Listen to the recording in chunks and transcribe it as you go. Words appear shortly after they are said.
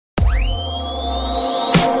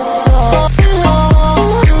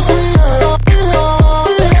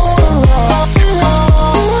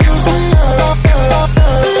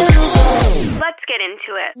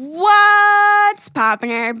What's poppin',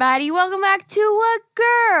 everybody? Welcome back to A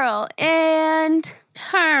Girl and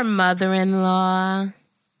Her Mother-in-Law.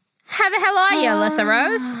 How the hell are you, Alyssa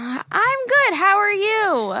Rose? I'm good. How are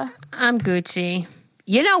you? I'm Gucci.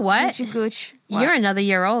 You know what? Gooch. You're another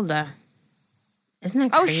year older. Isn't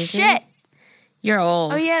that crazy? Oh, shit. You're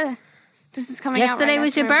old. Oh, yeah. This is coming out Yesterday right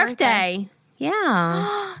was your after my birthday.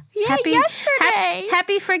 Yeah. Yeah, yesterday.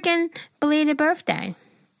 Happy freaking belated birthday.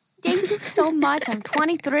 Thank you so much. I'm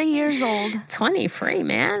 23 years old. 23,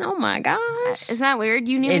 man. Oh, my gosh. Isn't that weird?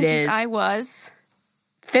 You knew me since I was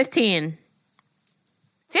 15.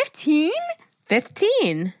 15?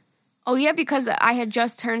 15. Oh, yeah, because I had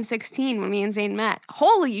just turned 16 when me and Zane met.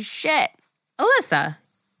 Holy shit. Alyssa,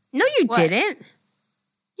 no, you didn't.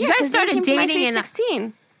 Yeah, you guys started dating in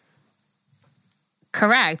 16.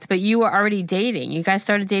 Correct, but you were already dating. You guys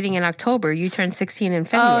started dating in October. You turned 16 in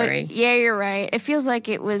February. Oh, yeah, you're right. It feels like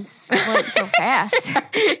it went so fast.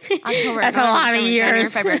 October, That's a lot of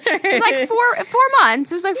years. It's like four months.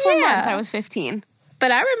 It was like 4 months. I was 15.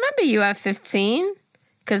 But I remember you at 15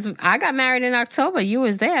 because I got married in October. You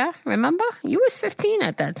was there, remember? You was 15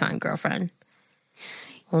 at that time, girlfriend.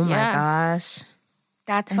 Oh, my gosh.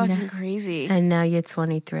 That's fucking crazy. And now you're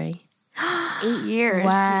 23. 8 years we've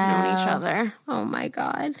known each other. Oh, my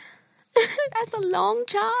God. That's a long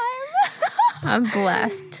time. I'm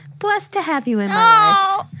blessed. Blessed to have you in my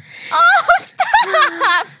life. Oh,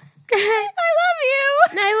 stop. I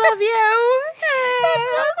love you.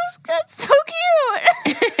 That's so cute.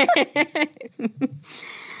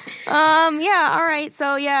 Yeah, all right.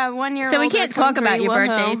 So, 1 year old. So we can't talk about your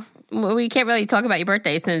birthdays. Well, we can't really talk about your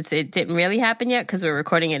birthday since it didn't really happen yet because we're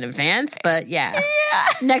recording in advance. But yeah.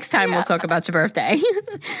 Next time we'll talk about your birthday.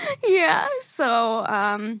 Yeah.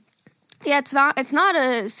 So, it's not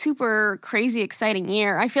a super crazy exciting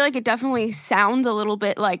year. I feel like it definitely sounds a little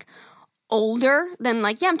bit like older than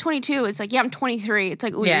like, I'm 22. It's like, I'm 23. It's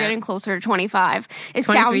like, you're getting closer to 25. It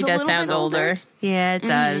sounds a little bit older. Yeah, it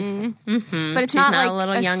does. Mm-hmm. But it's She's not like a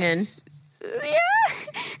little youngin'.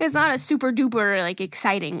 It's not a super duper like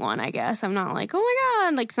exciting one, I guess. I'm not like, oh my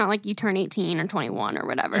God. Like, it's not like you turn 18 or 21 or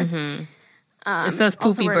whatever. Mm-hmm. It's those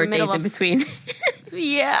poopy birthdays in between.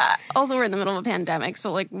 Yeah. Also, we're in the middle of a pandemic,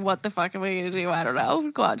 so like, what the fuck am I going to do? I don't know.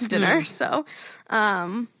 Go out to dinner. So,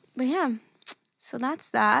 but yeah. So that's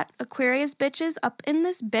that. Aquarius bitches up in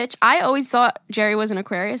this bitch. I always thought Jerry was an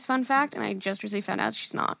Aquarius, fun fact, and I just recently found out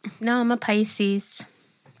she's not. No, I'm a Pisces.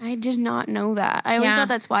 I did not know that. I always thought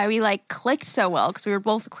that's why we like clicked so well, because we were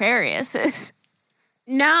both Aquariuses.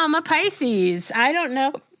 No, I'm a Pisces. I don't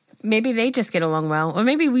know. Maybe they just get along well, or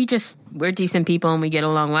maybe we're decent people and we get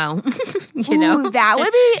along well. You know, that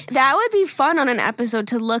would be fun on an episode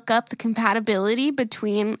to look up the compatibility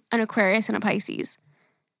between an Aquarius and a Pisces.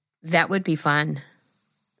 That would be fun.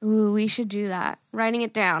 Ooh, we should do that. Writing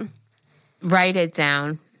it down. Write it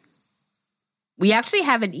down. We actually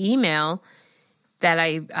have an email that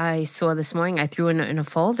I saw this morning. I threw in a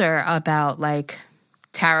folder about like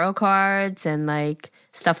tarot cards and like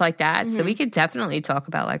stuff like that. Mm-hmm. So we could definitely talk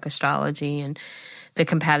about like astrology and the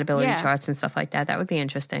compatibility charts and stuff like that. That would be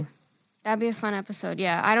interesting. That'd be a fun episode.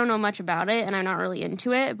 Yeah, I don't know much about it and I'm not really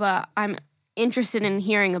into it, but I'm interested in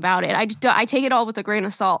hearing about it. I take it all with a grain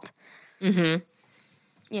of salt. Mm-hmm.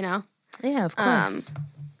 You know? Yeah, of course.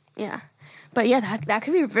 Yeah. But yeah, that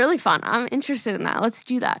could be really fun. I'm interested in that. Let's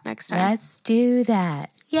do that next time. Let's do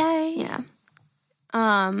that. Yay. Yeah.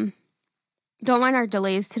 Don't mind our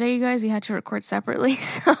delays today, you guys. We had to record separately,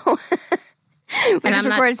 so we just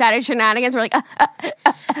recorded Saturday Shenanigans. We're like,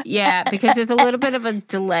 yeah, because there's a little bit of a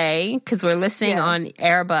delay because we're listening on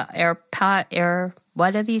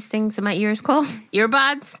what are these things in my ears called?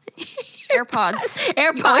 Earbuds? AirPods.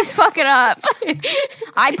 You always fuck it up.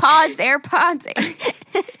 iPods, AirPods.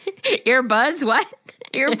 Earbuds, what?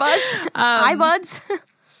 Earbuds? iBuds?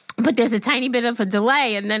 But there's a tiny bit of a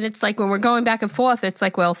delay, and then it's like when we're going back and forth, it's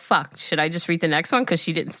like, well, fuck, should I just read the next one because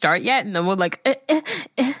she didn't start yet? And then we're like,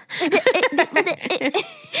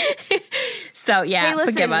 So, yeah, hey,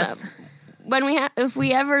 listen, forgive us.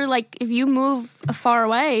 If you move far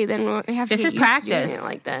away, then we have to get practice. Used to doing it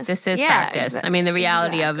like this. This is practice. I mean, the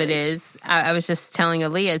reality of it is, I was just telling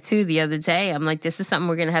Aaliyah, too, the other day, I'm like, this is something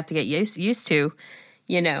we're going to have to get used to,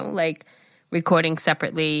 you know, like recording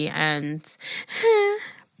separately and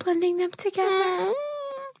blending them together.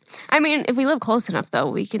 I mean, if we live close enough, though,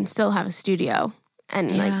 we can still have a studio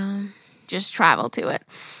and like just travel to it.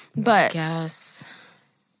 But yes.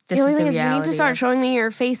 This The only is thing the is you need reality to start of- showing me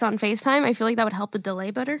your face on FaceTime. I feel like that would help the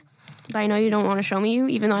delay better. But I know you don't want to show me you,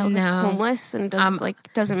 even though I look homeless and it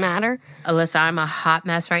doesn't matter. Alyssa, I'm a hot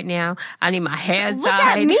mess right now. I need my hair Look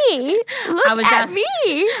dyed. at me. Look at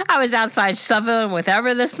me. I was outside shoveling with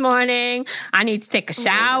Ever this morning. I need to take a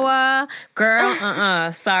shower.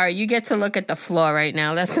 Girl, sorry. You get to look at the floor right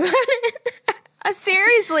now. That's about it.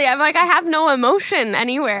 Seriously, I'm like, I have no emotion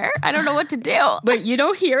anywhere. I don't know what to do. But you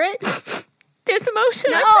don't hear it? There's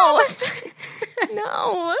emotion. No.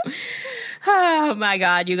 No. Oh my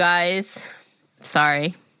God, you guys.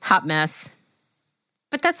 Sorry. Hot mess.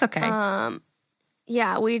 But that's okay.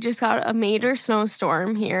 Yeah, we just got a major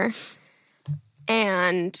snowstorm here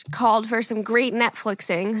and called for some great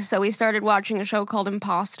Netflixing. So we started watching a show called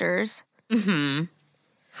Imposters. Mm-hmm.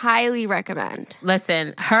 Highly recommend.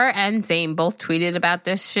 Listen, her and Zane both tweeted about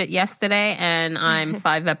this shit yesterday, and I'm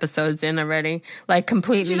 5 episodes in already. Like,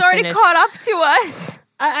 completely She's already finished. caught up to us.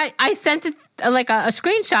 I sent it like a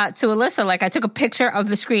screenshot to Alyssa. Like I took a picture of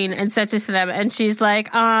the screen and sent it to them, and she's like,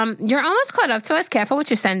 "You're almost caught up to us. Careful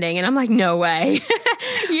what you're sending." And I'm like, "No way."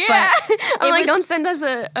 Yeah, I'm like, don't send us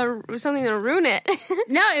a something to ruin it.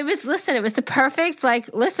 No, it was the perfect.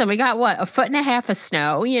 Like, listen, we got what, 1.5 feet of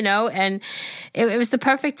snow, and it was the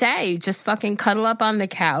perfect day. Just fucking cuddle up on the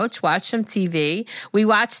couch, watch some TV. We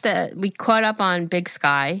caught up on Big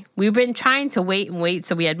Sky. We've been trying to wait,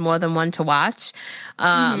 so we had more than one to watch.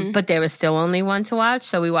 But there was still only one to watch,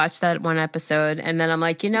 so we watched that one episode, and then I'm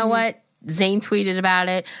like, you know what? Zane tweeted about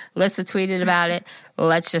it. Lissa tweeted about it.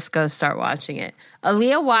 Let's just go start watching it.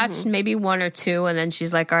 Aaliyah watched maybe 1 or 2, and then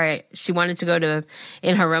she's like, all right, she wanted to go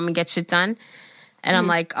in her room and get shit done. And I'm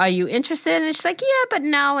like, are you interested? And she's like, yeah, but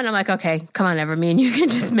no. And I'm like, okay, come on, Ever, me and you can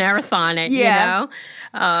just marathon it, Yeah.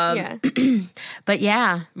 Yeah. But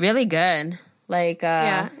yeah, really good. Like,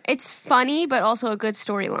 yeah, it's funny, but also a good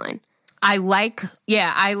storyline. I like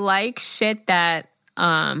shit that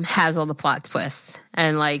has all the plot twists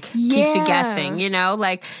and like keeps you guessing,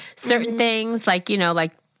 like certain things, like,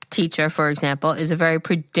 like Teacher, for example, is a very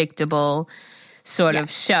predictable sort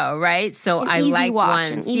of show, right? So I like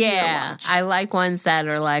ones, I like ones that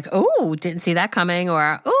are like, oh, didn't see that coming,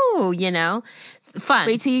 or oh, fun.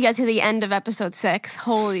 Wait till you get to the end of episode 6.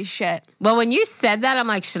 Holy shit. Well, when you said that, I'm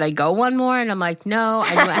like, should I go one more? And I'm like, no,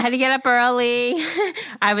 I knew I had to get up early.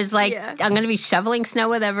 I was like, I'm going to be shoveling snow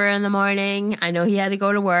with Ever in the morning. I know he had to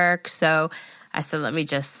go to work. So I said, let me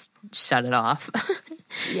just shut it off.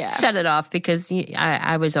 Shut it off because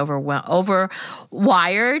I was overwired,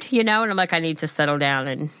 and I'm like, I need to settle down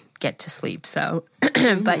and get to sleep. So,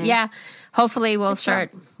 but yeah, hopefully we'll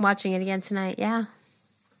start watching it again tonight. Yeah.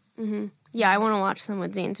 Mm-hmm. Yeah, I want to watch some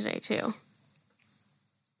with Zane today, too.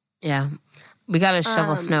 Yeah. We got to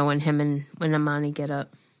shovel snow when Amani get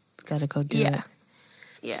up. We got to go do it.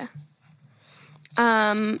 Yeah.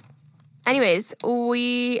 Anyways,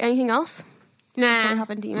 anything else? Nah.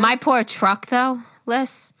 My poor truck, though,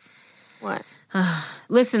 Liz. What?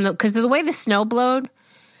 Listen, because the way the snow blowed,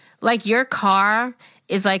 like your car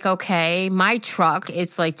is like, okay. My truck,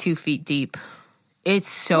 it's like 2 feet deep. It's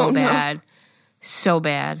so bad. No. So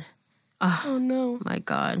bad. Oh, no. My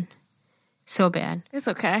God. So bad. It's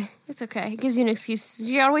okay. It gives you an excuse.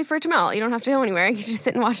 You gotta wait for it to melt. You don't have to go anywhere. You can just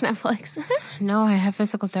sit and watch Netflix. No, I have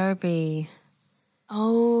physical therapy.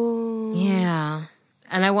 Oh. Yeah.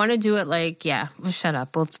 And I want to do it like, well, shut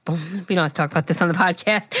up. We don't have to talk about this on the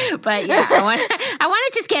podcast. But yeah, I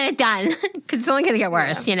want to just get it done because it's only going to get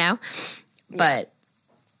worse, But,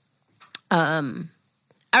 all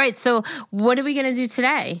right. So what are we going to do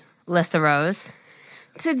today, Lissa Rose?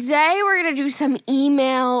 Today, we're going to do some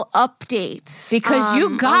email updates. Because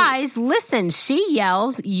you guys listened. She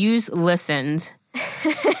yelled, you listened.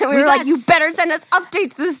 we were like, you better send us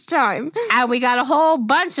updates this time. And we got a whole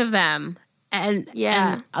bunch of them. And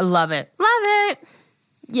I love it. Love it.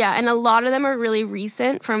 Yeah, and a lot of them are really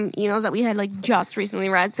recent from emails that we had like just recently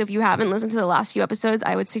read. So if you haven't listened to the last few episodes,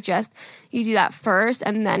 I would suggest you do that first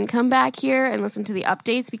and then come back here and listen to the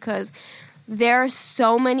updates because there are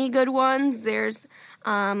so many good ones. There's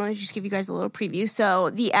let me just give you guys a little preview. So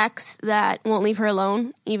the ex that won't leave her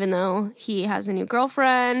alone, even though he has a new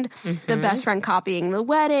girlfriend, the best friend copying the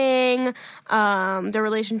wedding, the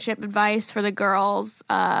relationship advice for the girl's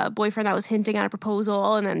boyfriend that was hinting at a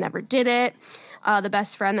proposal and then never did it, the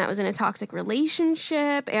best friend that was in a toxic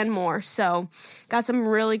relationship, and more. So got some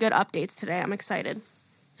really good updates today. I'm excited.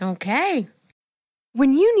 Okay.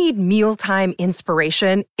 When you need mealtime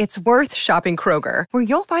inspiration, it's worth shopping Kroger, where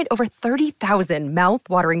you'll find over 30,000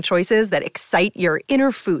 mouth-watering choices that excite your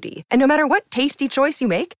inner foodie. And no matter what tasty choice you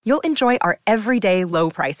make, you'll enjoy our everyday low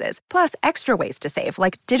prices, plus extra ways to save,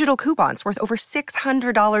 like digital coupons worth over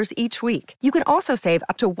 $600 each week. You can also save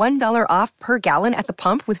up to $1 off per gallon at the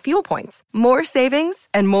pump with fuel points. More savings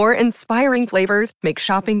and more inspiring flavors make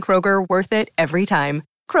shopping Kroger worth it every time.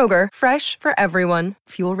 Kroger, fresh for everyone.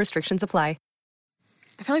 Fuel restrictions apply.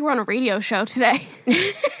 I feel like we're on a radio show today.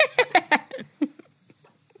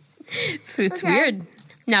 It's weird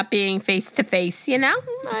not being face-to-face, you know?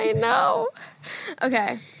 I know.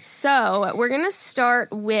 Okay, so we're going to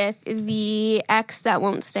start with the ex that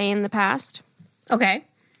won't stay in the past. Okay.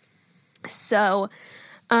 So,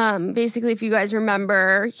 basically, if you guys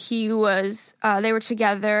remember, he was, they were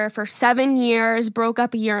together for 7 years, broke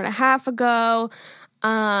up a year and a half ago.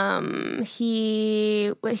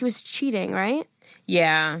 He was cheating, right?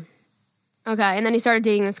 Yeah. Okay, and then he started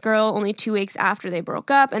dating this girl only 2 weeks after they broke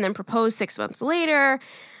up, and then proposed 6 months later.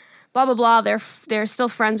 Blah, blah, blah. They're still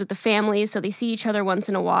friends with the family, so they see each other once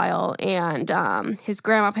in a while. And his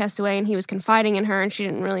grandma passed away, and he was confiding in her, and she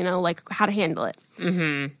didn't really know, like, how to handle it.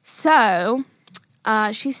 Mm-hmm. So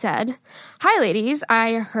she said, "Hi, ladies.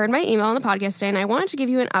 I heard my email on the podcast today, and I wanted to give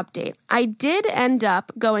you an update. I did end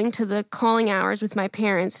up going to the calling hours with my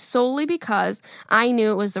parents solely because I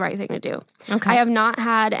knew it was the right thing to do. Okay. I have not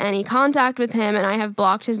had any contact with him, and I have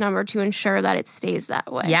blocked his number to ensure that it stays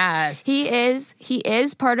that way. Yes. He is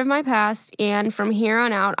part of my past, and from here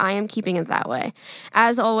on out, I am keeping it that way.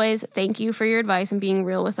 As always, thank you for your advice and being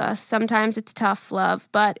real with us. Sometimes it's tough love,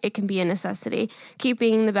 but it can be a necessity. Keep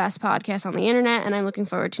being the best podcast on the internet, and I'm looking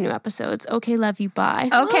forward to new episodes. Okay, love you, bye."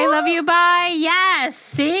 Okay, love you, bye. Yes.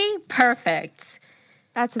 See? Perfect.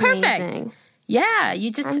 That's Perfect. amazing. Yeah,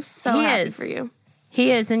 you just... I'm so happy for you.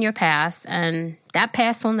 He is in your past, and that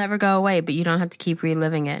past will never go away, but you don't have to keep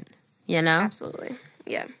reliving it, you know? Absolutely.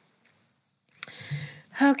 Yeah.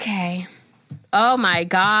 Okay. Oh, my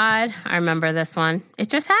God. I remember this one. It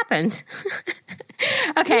just happened.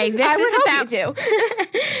 Okay, this I is would about... hope you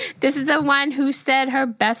do. This is the one who said her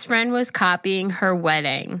best friend was copying her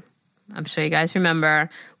wedding. I'm sure you guys remember,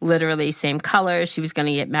 literally same colors. She was going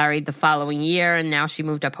to get married the following year, and now she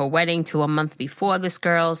moved up her wedding to a month before this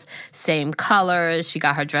girl's. Same colors. She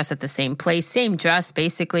got her dress at the same place. Same dress,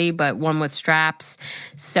 basically, but one with straps.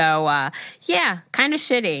 So, yeah, kind of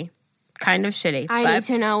shitty. Kind of shitty. I need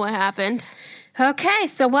to know what happened. Okay,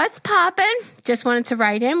 so what's poppin'? Just wanted to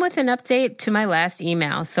write in with an update to my last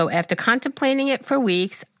email. So after contemplating it for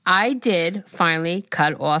weeks, I did finally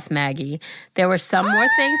cut off Maggie. There were some more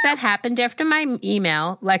things that happened after my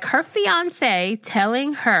email, like her fiance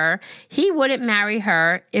telling her he wouldn't marry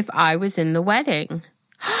her if I was in the wedding.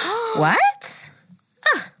 What?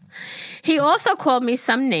 He also called me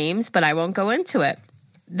some names, but I won't go into it.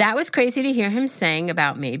 That was crazy to hear him saying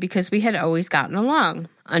about me because we had always gotten along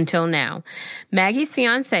until now. Maggie's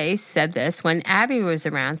fiance said this when Abby was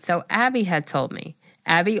around, so Abby had told me.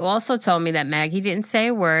 Abby also told me that Maggie didn't say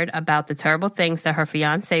a word about the terrible things that her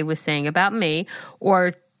fiance was saying about me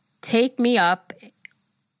or take me up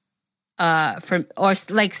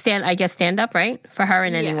stand up, right? For her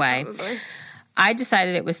in any way. Probably. I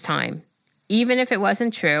decided it was time. Even if it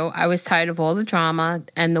wasn't true, I was tired of all the drama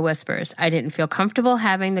and the whispers. I didn't feel comfortable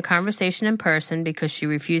having the conversation in person because she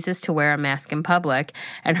refuses to wear a mask in public,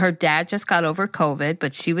 and her dad just got over COVID,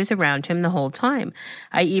 but she was around him the whole time.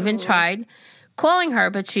 I even tried calling her,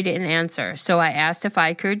 but she didn't answer. So I asked if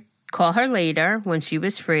I could call her later when she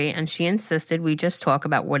was free, and she insisted we just talk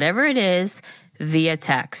about whatever it is via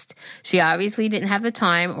text. She obviously didn't have the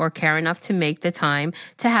time or care enough to make the time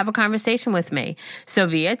to have a conversation with me. So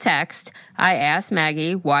via text, I asked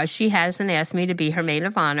Maggie why she hasn't asked me to be her maid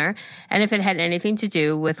of honor and if it had anything to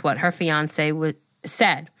do with what her fiance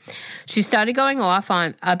said. She started going off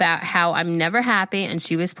on about how I'm never happy and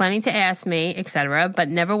she was planning to ask me, etc., but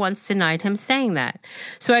never once denied him saying that.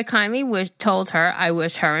 So I kindly told her I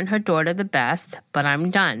wish her and her daughter the best, but I'm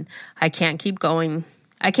done. I can't keep doing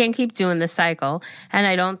this cycle, and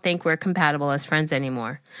I don't think we're compatible as friends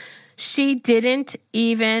anymore. She didn't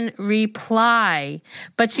even reply,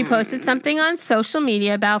 but she posted something on social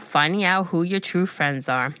media about finding out who your true friends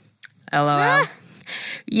are. LOL.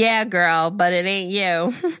 Yeah, girl, but it ain't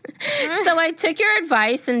you. So I took your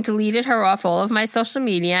advice and deleted her off all of my social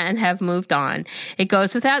media and have moved on. It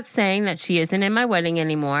goes without saying that she isn't in my wedding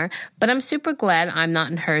anymore, but I'm super glad I'm not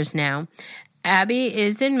in hers now. Abby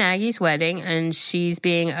is in Maggie's wedding, and she's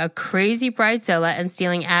being a crazy bridezilla and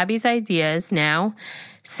stealing Abby's ideas now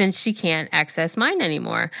since she can't access mine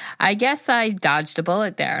anymore. I guess I dodged a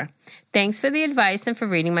bullet there. Thanks for the advice and for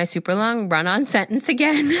reading my super long run-on sentence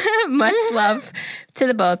again. Much love to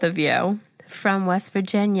the both of you. From West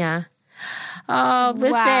Virginia. Oh,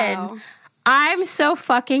 listen. Wow. I'm so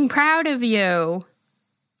fucking proud of you.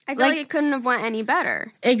 I feel like it couldn't have went any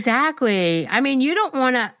better. Exactly. I mean, you don't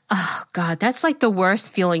want to... Oh, God, that's like the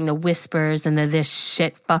worst feeling, the whispers and the this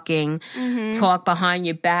shit fucking talk behind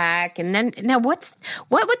your back. And then, now what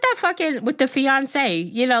with that fucking... With the fiance,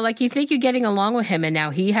 you know, like you think you're getting along with him and now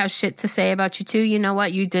he has shit to say about you too. You know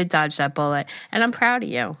what? You did dodge that bullet. And I'm proud of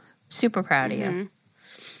you. Super proud of you.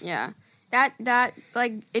 Yeah. That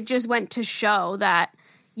like, it just went to show that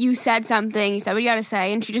you said something, you said what you got to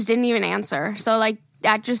say, and she just didn't even answer. So, like,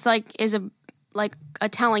 that just, like, is a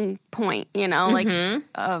telling point, you know, like,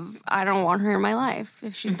 of I don't want her in my life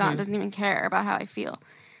if she's not, doesn't even care about how I feel.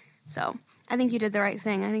 So, I think you did the right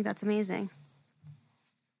thing. I think that's amazing.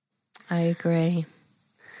 I agree.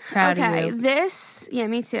 Proud of you.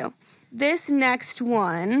 Me too. This next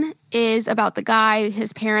one is about the guy.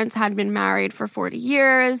 His parents had been married for 40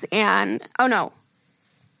 years, and,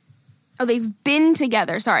 they've been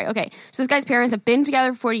together. Sorry. Okay. So this guy's parents have been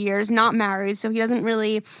together for 40 years, not married. So he doesn't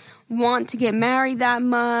really want to get married that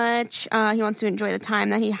much. He wants to enjoy the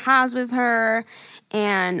time that he has with her.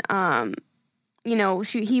 And,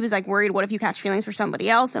 he was like worried, what if you catch feelings for somebody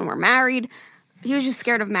else and we're married? He was just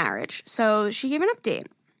scared of marriage. So she gave an update.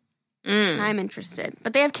 I'm interested.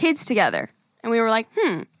 But they have kids together. And we were like,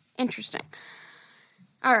 interesting.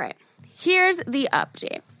 All right. Here's the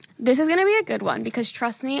update. This is going to be a good one because,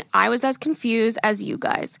 trust me, I was as confused as you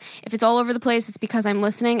guys. If it's all over the place, it's because I'm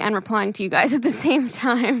listening and replying to you guys at the same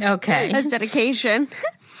time. Okay. That's dedication.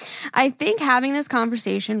 I think having this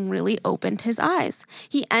conversation really opened his eyes.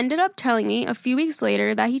 He ended up telling me a few weeks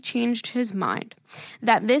later that he changed his mind,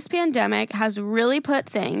 that this pandemic has really put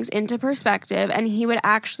things into perspective and he would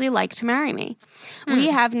actually like to marry me. We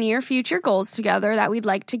have near future goals together that we'd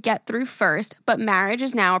like to get through first, but marriage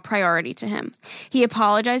is now a priority to him. He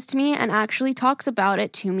apologized to me and actually talks about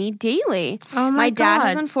it to me daily. Oh my God.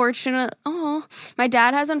 My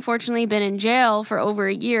dad has unfortunately been in jail for over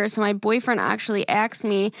a year, so my boyfriend actually asked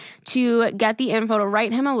me to get the info to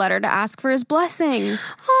write him a letter to ask for his blessings.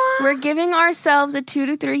 We're giving ourselves a 2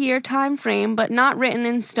 to 3 year time frame, but not written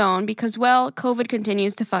in stone because, well, COVID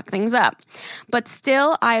continues to fuck things up. But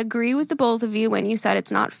still, I agree with the both of you when you said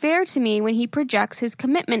it's not fair to me when he projects his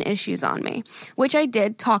commitment issues on me, which I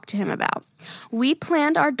did talk to him about. We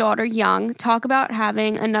planned our daughter young, talk about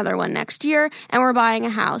having another one next year, and we're buying a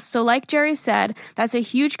house. So like Jerry said, that's a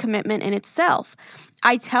huge commitment in itself.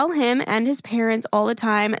 I tell him and his parents all the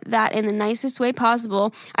time that in the nicest way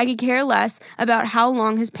possible, I could care less about how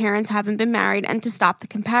long his parents haven't been married and to stop the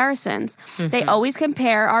comparisons. They always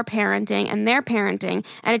compare our parenting and their parenting,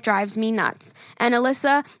 and it drives me nuts. And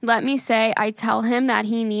Alyssa, let me say, I tell him that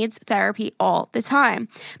he needs therapy all the time.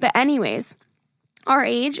 But anyways, our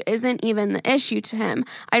age isn't even the issue to him.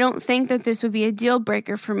 I don't think that this would be a deal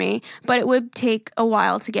breaker for me, but it would take a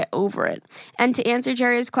while to get over it. And to answer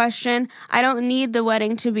Jerry's question, I don't need the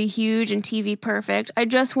wedding to be huge and TV perfect. I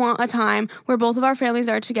just want a time where both of our families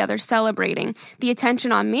are together celebrating. The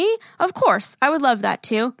attention on me? Of course, I would love that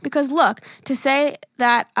too. Because look, to say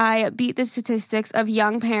that I beat the statistics of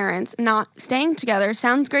young parents not staying together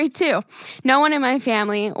sounds great too. No one in my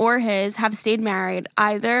family or his have stayed married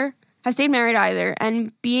either,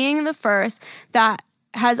 and being the first, that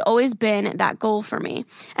has always been that goal for me.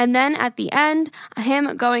 And then at the end,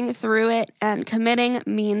 him going through it and committing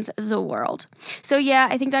means the world. So yeah,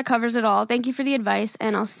 I think that covers it all. Thank you for the advice,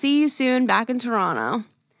 and I'll see you soon back in Toronto.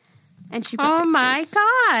 And she put Oh pictures. my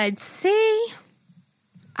God, see?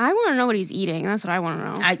 I want to know what he's eating. That's what I want to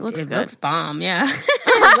know. It looks good. Looks bomb, yeah.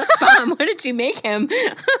 It looks bomb. What did you make him?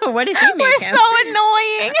 What did he make We're him? so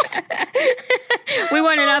annoying. We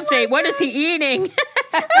want an update. What is he eating?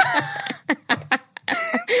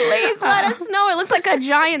 Please let us know. It looks like a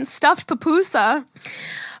giant stuffed pupusa.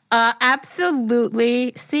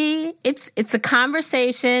 Absolutely. See, it's a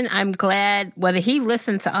conversation. I'm glad whether he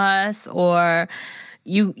listened to us or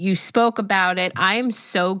you spoke about it. I am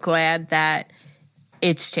so glad that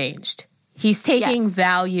it's changed. He's taking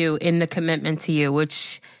value in the commitment to you,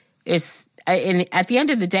 which is, at the end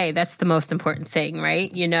of the day, that's the most important thing,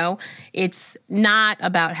 right? You know, it's not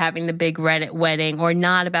about having the big wedding or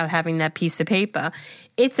not about having that piece of paper.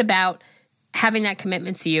 It's about having that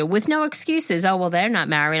commitment to you with no excuses. Oh, well, they're not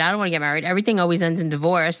married. I don't want to get married. Everything always ends in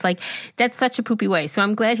divorce. Like, that's such a poopy way. So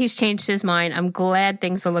I'm glad he's changed his mind. I'm glad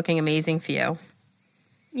things are looking amazing for you.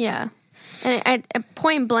 Yeah. And at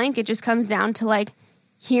point blank, it just comes down to like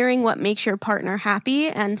hearing what makes your partner happy.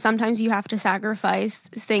 And sometimes you have to sacrifice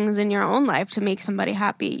things in your own life to make somebody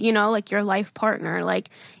happy, you know, like your life partner. Like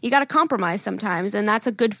you got to compromise sometimes. And that's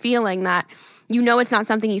a good feeling that you know it's not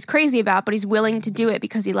something he's crazy about, but he's willing to do it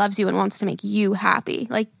because he loves you and wants to make you happy.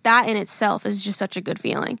 Like that in itself is just such a good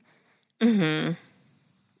feeling. Mm-hmm.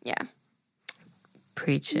 Yeah.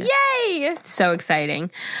 Preach it. Yay! So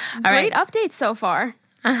exciting. All Great right. updates so far.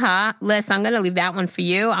 Liz, I'm going to leave that one for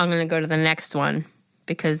you. I'm going to go to the next one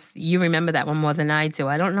because you remember that one more than I do.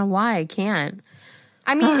 I don't know why I can't.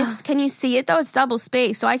 I mean, can you see it though? It's double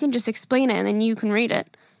space, so I can just explain it and then you can read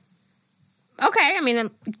it. Okay. I mean,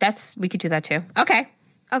 we could do that too. Okay.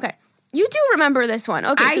 Okay. You do remember this one.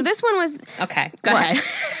 Okay, so this one was... Okay, go ahead.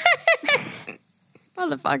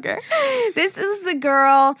 Motherfucker. This is the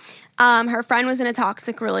girl... her friend was in a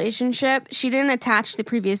toxic relationship. She didn't attach the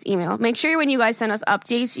previous email. Make sure when you guys send us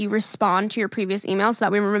updates, you respond to your previous email so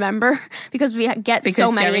that we remember because we get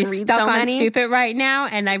so many and read so many. On stupid right now,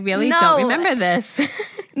 and I really don't remember this.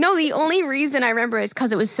 No, the only reason I remember is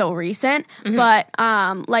because it was so recent. Mm-hmm.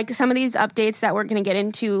 But like some of these updates that we're going to get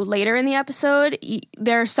into later in the episode,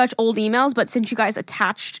 they're such old emails. But since you guys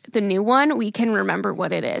attached the new one, we can remember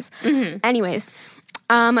what it is. Mm-hmm. Anyways.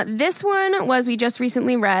 This one was we just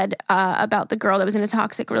recently read about the girl that was in a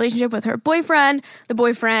toxic relationship with her boyfriend. The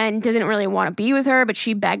boyfriend didn't really want to be with her, but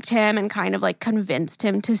she begged him and kind of like convinced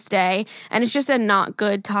him to stay. And it's just a not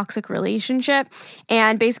good toxic relationship.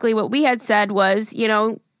 And basically what we had said was, you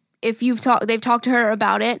know, if they've talked to her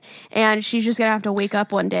about it, and she's just gonna have to wake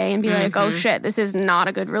up one day and be like, "Oh shit, this is not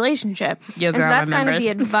a good relationship." Your girl and so that's remembers. kind of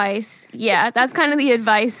the advice. Yeah, that's kind of the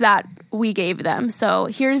advice that we gave them. So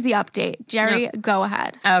here's the update. Jerry, go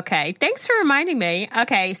ahead. Okay, thanks for reminding me.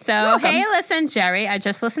 Okay, so hey, listen, Jerry, I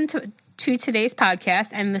just listened to today's podcast,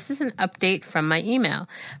 and this is an update from my email.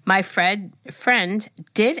 My friend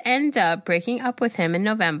did end up breaking up with him in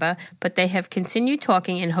November, but they have continued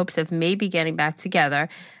talking in hopes of maybe getting back together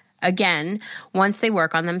again once they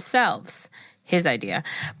work on themselves. His idea.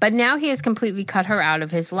 But now he has completely cut her out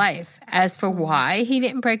of his life. As for why he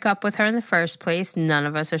didn't break up with her in the first place, none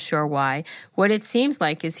of us are sure why. What it seems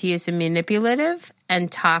like is he is manipulative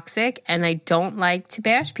and toxic, and I don't like to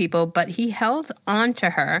bash people, but he held on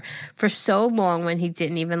to her for so long when he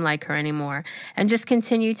didn't even like her anymore and just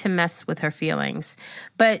continued to mess with her feelings.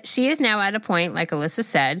 But she is now at a point, like Alyssa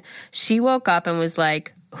said, she woke up and was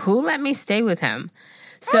like, who let me stay with him?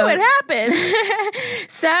 So it happened.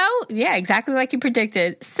 So, yeah, exactly like you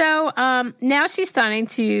predicted. So now she's starting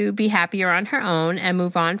to be happier on her own and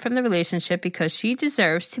move on from the relationship because she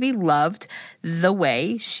deserves to be loved the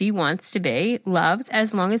way she wants to be loved,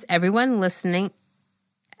 as long as everyone listening,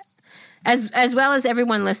 as well as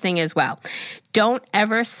everyone listening as well. Don't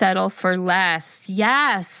ever settle for less.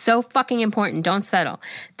 Yes, so fucking important. Don't settle.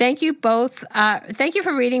 Thank you both. Thank you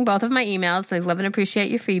for reading both of my emails. I love and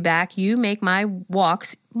appreciate your feedback. You make my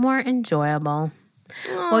walks more enjoyable.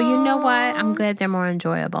 Aww. Well, you know what? I'm glad they're more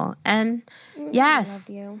enjoyable. And yes,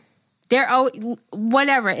 I love you.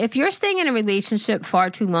 Whatever. If you're staying in a relationship far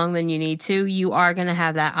too long than you need to, you are going to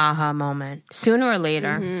have that aha moment sooner or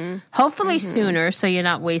later. Mm-hmm. Hopefully sooner, so you're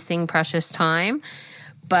not wasting precious time.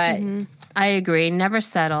 But I agree. Never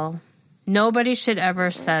settle. Nobody should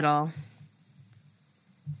ever settle.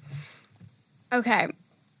 Okay.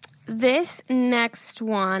 This next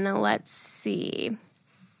one, let's see.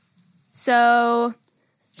 So,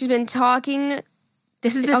 she's been talking...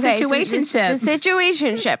 This is the situationship. The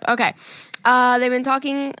situationship. Okay. They've been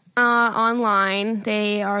talking online.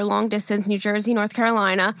 They are long distance, New Jersey, North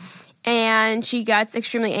Carolina. And she gets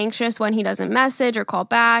extremely anxious when he doesn't message or call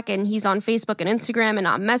back. And he's on Facebook and Instagram and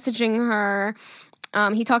not messaging her.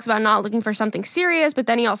 He talks about not looking for something serious, but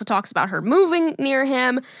then he also talks about her moving near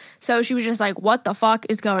him. So she was just like, what the fuck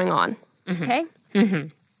is going on? Mm-hmm. Okay? Mm-hmm.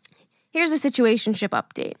 Here's a situationship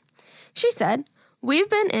update. She said, we've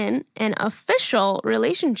been in an official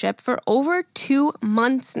relationship for over 2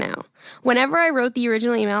 months now. Whenever I wrote the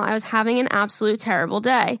original email, I was having an absolute terrible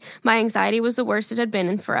day. My anxiety was the worst it had been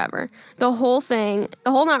in forever. The whole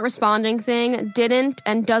not responding thing didn't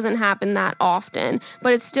and doesn't happen that often,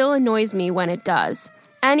 but it still annoys me when it does.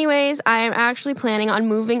 Anyways, I am actually planning on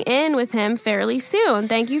moving in with him fairly soon.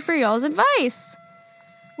 Thank you for y'all's advice.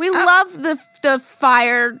 We love the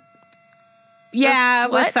fire... Yeah,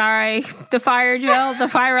 we're sorry. The fire drill, the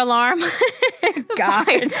fire alarm. God.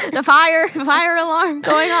 The fire alarm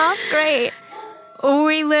going off. Great.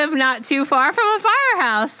 We live not too far from a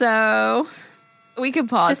firehouse, so... We could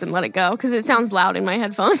pause and let it go, because it sounds loud in my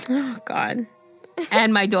headphone. Oh, God.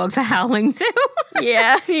 And my dogs are howling, too.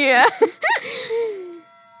 Yeah.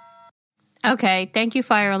 Okay, thank you,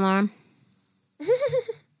 fire alarm.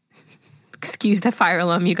 Excuse the fire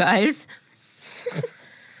alarm, you guys.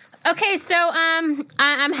 Okay, so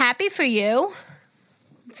I'm happy for you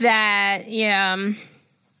that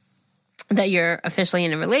that you're officially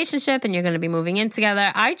in a relationship and you're going to be moving in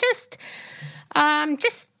together. I just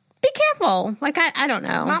be careful. Like, I don't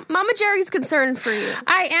know. Mama Jerry's concerned for you.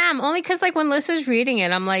 I am, only because, like, when Liz was reading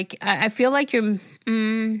it, I'm like, I feel like you're,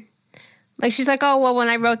 like, she's like, oh, well, when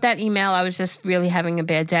I wrote that email, I was just really having a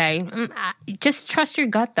bad day. Just trust your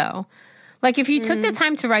gut, though. Like, if you took the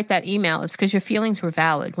time to write that email, it's because your feelings were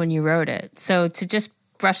valid when you wrote it. So to just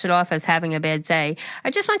brush it off as having a bad day, I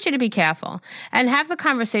just want you to be careful and have the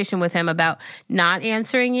conversation with him about not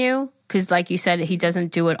answering you, because, like you said, he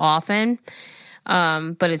doesn't do it often,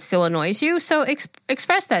 but it still annoys you. So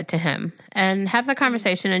express that to him and have the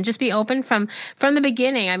conversation and just be open from the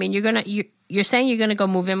beginning. I mean, you're saying you're gonna go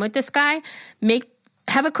move in with this guy.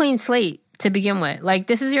 Have a clean slate to begin with. Like,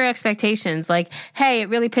 this is your expectations. Like, hey, it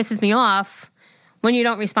really pisses me off when you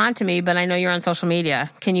don't respond to me, but I know you're on social media.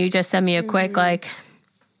 Can you just send me a quick, like,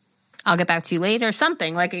 I'll get back to you later,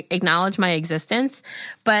 something, like, acknowledge my existence.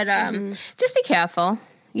 But just be careful,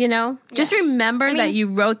 you know? Yeah. Just remember that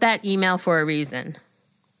you wrote that email for a reason.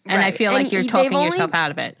 And I feel like you're talking yourself out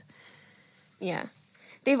of it. Yeah.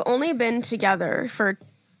 They've only been together for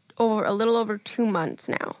a little over 2 months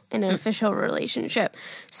now in an official relationship.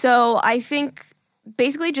 So I think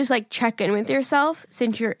basically just, like, check in with yourself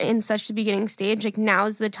since you're in such the beginning stage. Like,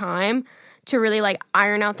 now's the time to really, like,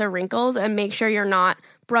 iron out the wrinkles and make sure you're not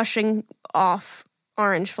brushing off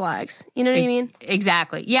orange flags. You know what I mean?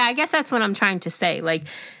 Exactly. Yeah, I guess that's what I'm trying to say. Like,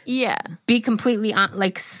 yeah, be completely on,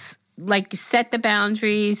 like set the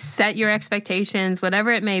boundaries, set your expectations,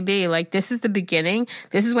 whatever it may be. Like, this is the beginning.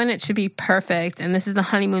 This is when it should be perfect, and this is the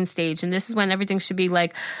honeymoon stage, and this is when everything should be,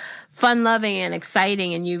 like, fun-loving and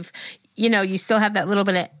exciting, and you still have that little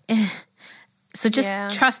bit of So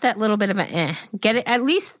just trust that little bit of get it, at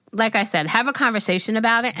least, like I said, have a conversation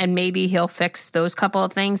about it, and maybe he'll fix those couple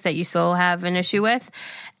of things that you still have an issue with,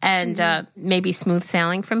 and maybe smooth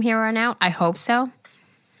sailing from here on out. I hope so.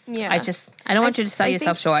 Yeah. I don't want you to sell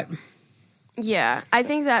yourself short. Yeah, I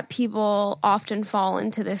think that people often fall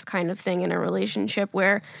into this kind of thing in a relationship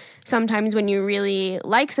where sometimes when you really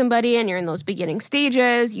like somebody and you're in those beginning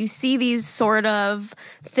stages, you see these sort of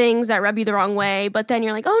things that rub you the wrong way, but then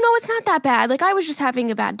you're like, oh, no, it's not that bad. Like, I was just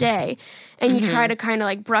having a bad day. And you try to kind of,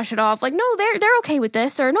 like, brush it off. Like, no, they're okay with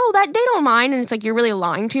this, or no, that they don't mind. And it's like you're really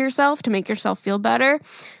lying to yourself to make yourself feel better,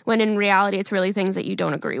 when in reality it's really things that you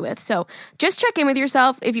don't agree with. So just check in with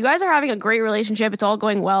yourself. If you guys are having a great relationship, it's all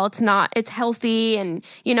going well, it's healthy, and,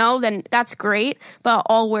 then that's great. But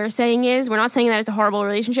all we're saying is, we're not saying that it's a horrible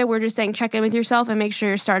relationship. We're just saying check in with yourself and make sure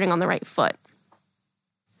you're starting on the right foot.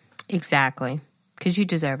 Exactly. Because you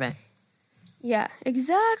deserve it. Yeah,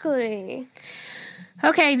 exactly.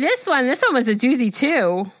 Okay, this one was a doozy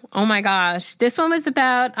too. Oh my gosh. This one was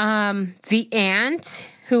about the aunt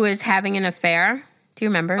who is having an affair. Do you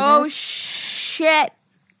remember this? Oh, shit.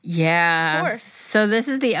 Yeah. So this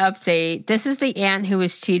is the update. This is the aunt who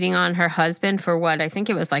was cheating on her husband for I think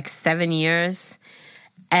it was like 7 years.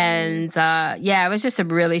 And it was just a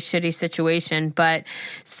really shitty situation. But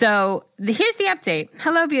so here's the update.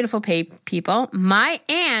 Hello, beautiful people. My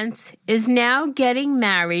aunt is now getting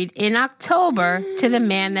married in October to the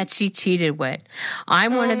man that she cheated with.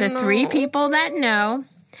 I'm one of the 3 people that know.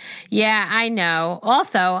 Yeah, I know.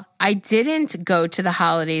 Also, I didn't go to the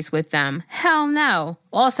holidays with them. Hell no.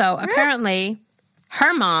 Also, apparently,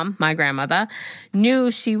 her mom, my grandmother, knew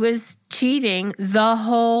she was cheating the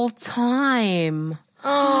whole time.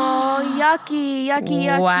 Oh,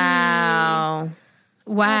 yucky. Wow.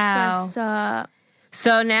 That's messed up.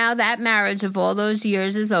 So now that marriage of all those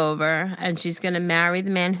years is over, and she's going to marry the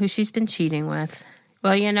man who she's been cheating with.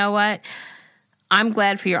 Well, you know what? I'm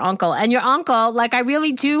glad for your uncle. And your uncle, like, I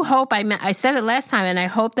really do hope, I said it last time, and I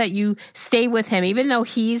hope that you stay with him, even though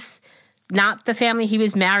he's not the family he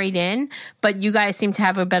was married in, but you guys seem to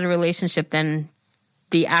have a better relationship than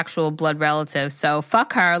the actual blood relative. So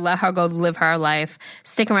fuck her, let her go live her life.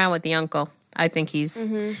 Stick around with the uncle. I think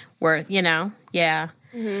he's worth, yeah.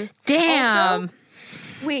 Mm-hmm. Damn.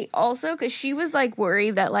 Also, because she was, like,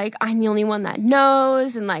 worried that, like, I'm the only one that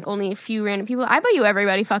knows, and, like, only a few random people. I bet you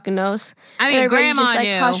everybody fucking knows. I mean, grandma just, like,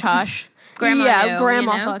 knew. Hush, hush. Grandma knew,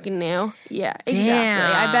 grandma fucking knew. Yeah, exactly.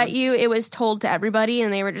 Damn. I bet you it was told to everybody,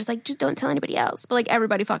 and they were just like, just don't tell anybody else. But, like,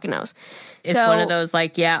 everybody fucking knows. It's one of those,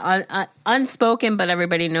 like, unspoken, but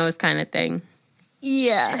everybody knows kind of thing.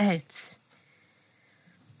 Yeah. Shit.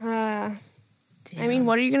 I mean,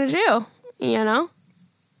 what are you going to do? You know?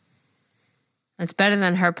 It's better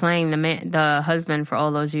than her playing the husband for all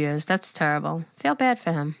those years. That's terrible. Feel bad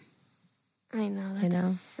for him. I know, that's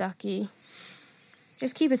sucky.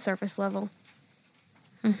 Just keep it surface level.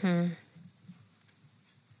 Mm-hmm.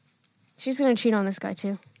 She's going to cheat on this guy,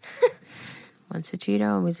 too. Once a cheater,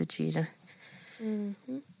 always a cheater.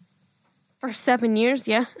 Mm-hmm. For 7 years,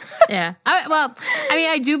 yeah. Yeah.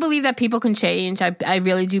 I do believe that people can change. I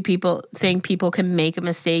really do think people can make a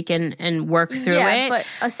mistake and work through it. But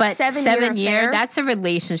a 7 year affair, that's a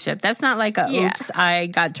relationship. That's not like oops, I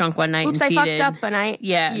got drunk one night and cheated. Oops, I fucked up a night.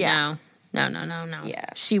 Yeah. No. Yeah.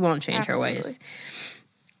 She won't change her ways.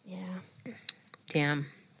 Yeah. Damn.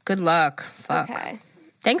 Good luck. Fuck. Okay.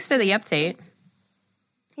 Thanks for the update.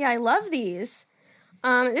 Yeah, I love these.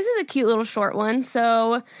 This is a cute little short one.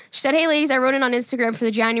 So she said, "Hey ladies, I wrote in on Instagram for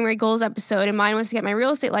the January goals episode, and mine was to get my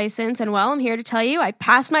real estate license. And well, I'm here to tell you I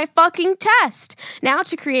passed my fucking test. Now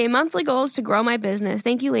to create monthly goals to grow my business.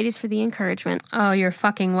 Thank you, ladies, for the encouragement." Oh, you're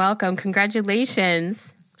fucking welcome.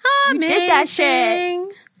 Congratulations. You did that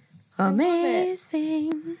shit.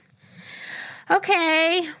 Amazing.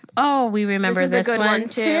 Okay. Oh, we remember this one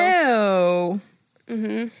too.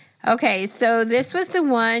 Mm-hmm. Okay, so this was the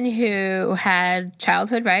one who had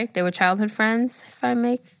childhood, right? They were childhood friends, if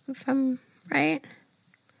I'm right.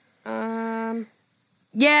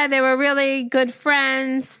 Yeah, they were really good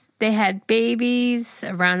friends. They had babies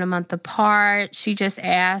around a month apart. She just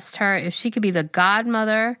asked her if she could be the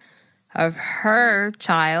godmother of her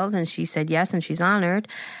child, and she said yes, and she's honored.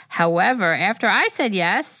 However, after I said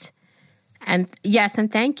yes, and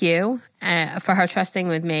thank you for her trusting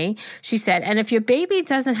with me, she said, and if your baby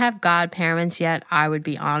doesn't have godparents yet, I would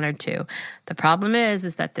be honored to. The problem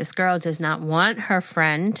is that this girl does not want her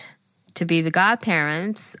friend to be the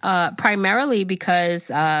godparents, primarily because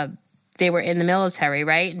they were in the military,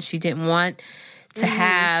 right? And she didn't want to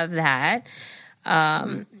have that.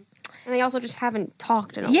 And they also just haven't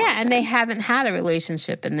talked in a while. Yeah, and they haven't had a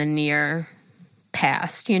relationship in the near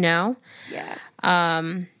past, you know? Yeah.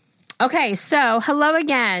 Okay, so hello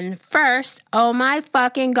again. First, oh my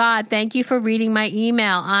fucking God, thank you for reading my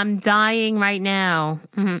email. I'm dying right now.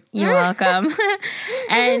 You're welcome.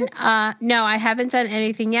 And no, I haven't done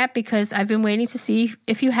anything yet because I've been waiting to see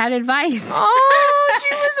if you had advice. Oh,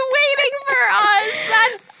 she was waiting for us.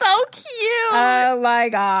 That's so cute. Oh my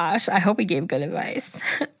gosh. I hope he gave good advice.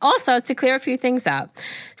 Also, to clear a few things up.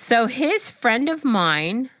 So his friend of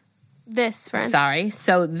mine... This friend. Sorry.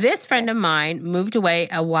 So this friend of mine moved away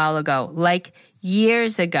a while ago, like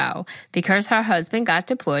years ago, because her husband got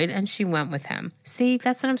deployed and she went with him. See,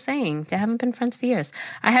 that's what I'm saying. They haven't been friends for years.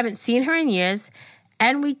 I haven't seen her in years,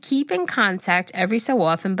 and we keep in contact every so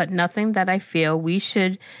often, but nothing that I feel we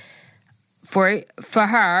should, for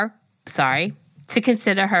her, to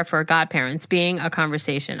consider her for godparents being a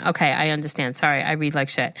conversation. Okay, I understand. Sorry, I read like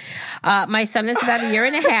shit. My son is about 1.5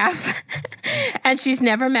 years, and she's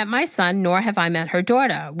never met my son, nor have I met her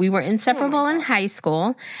daughter. We were inseparable in high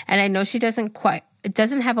school, and I know she doesn't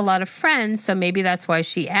have a lot of friends, so maybe that's why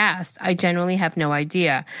she asked. I generally have no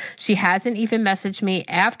idea. She hasn't even messaged me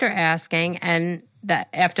after asking, and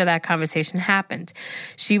after that conversation happened.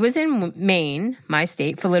 She was in Maine, my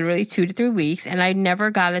state, for literally 2 to 3 weeks, and I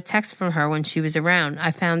never got a text from her when she was around.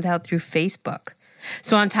 I found out through Facebook.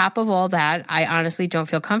 So on top of all that, I honestly don't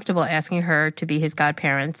feel comfortable asking her to be his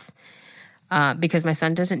godparents because my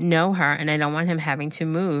son doesn't know her, and I don't want him having to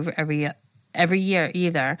move every year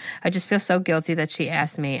either. I just feel so guilty that she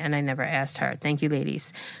asked me, and I never asked her. Thank you,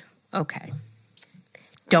 ladies. Okay.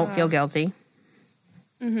 Don't feel guilty.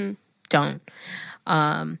 Mm-hmm. Don't.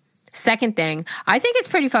 Second thing, I think it's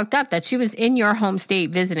pretty fucked up that she was in your home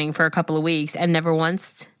state visiting for a couple of weeks and never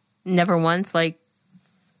once like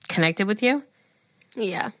connected with you.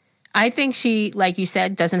 Yeah. I think she, like you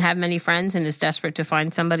said, doesn't have many friends and is desperate to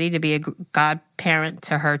find somebody to be a godparent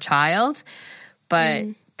to her child. But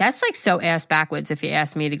that's like so ass backwards if you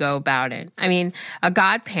ask me to go about it. I mean, a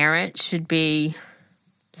godparent should be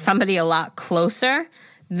somebody a lot closer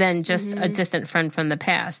than just a distant friend from the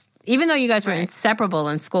past. Even though you guys were inseparable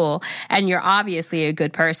in school, and you're obviously a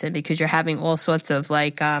good person because you're having all sorts of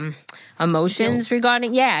like emotions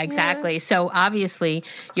regarding, exactly. So obviously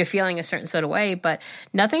you're feeling a certain sort of way, but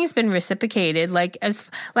nothing's been reciprocated. Like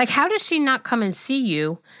how does she not come and see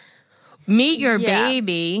you, meet your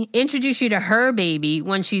baby, introduce you to her baby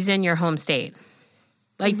when she's in your home state?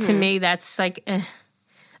 Like to me, that's like,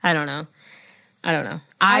 I don't know. I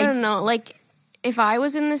don't know. Like, if I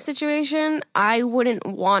was in this situation, I wouldn't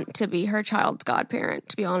want to be her child's godparent,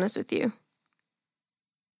 to be honest with you.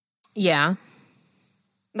 Yeah.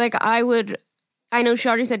 Like, I know she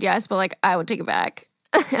already said yes, but, like, I would take it back.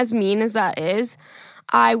 As mean as that is,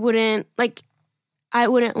 I wouldn't, like, I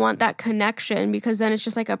wouldn't want that connection, because then it's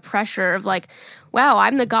just like a pressure of like, wow,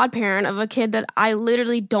 I'm the godparent of a kid that I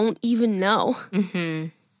literally don't even know. Mm-hmm.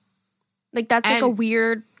 Like, that's like a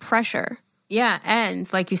weird pressure. Yeah,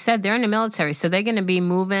 and like you said, they're in the military, so they're going to be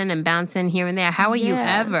moving and bouncing here and there. How are you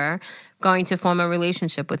ever going to form a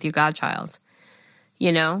relationship with your godchild?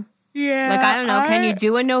 You know? Yeah. Like, I don't know. Can you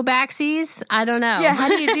do a no backsies? I don't know. Yeah, how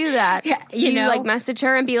do you do that? you know? Like, message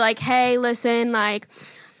her and be like, hey, listen, like,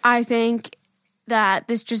 I think that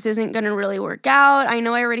this just isn't going to really work out. I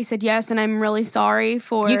know I already said yes, and I'm really sorry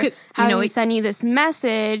for having to send you this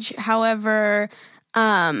message. However,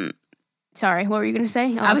 sorry, what were you going to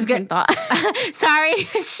say? I was going to thought. Sorry.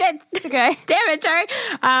 Shit. Okay. Damn it, sorry.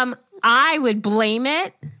 I would blame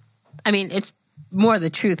it. I mean, it's more the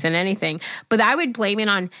truth than anything, but I would blame it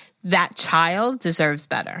on that child deserves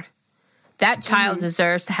better. That child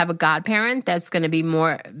deserves to have a godparent that's going to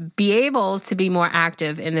be able to be more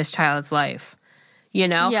active in this child's life. You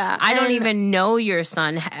know? Yeah. I don't even know your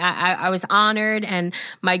son. I was honored, and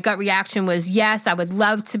my gut reaction was, yes, I would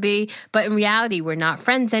love to be. But in reality, we're not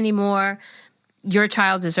friends anymore. Your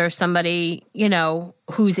child deserves somebody, you know,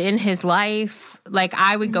 who's in his life. Like,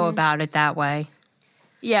 I would go about it that way.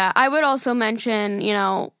 Yeah. I would also mention, you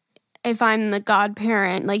know, if I'm the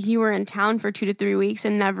godparent, like, you were in town for 2 to 3 weeks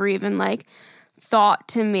and never even, like, thought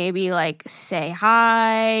to maybe like say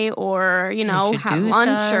hi or, you know, have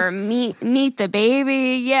lunch or meet the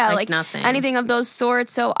baby. Yeah, like nothing. Anything of those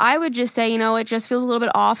sorts. So I would just say, you know, it just feels a little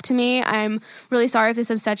bit off to me. I'm really sorry if this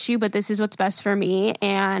upsets you, but this is what's best for me.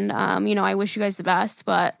 And, you know, I wish you guys the best,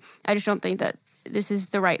 but I just don't think that this is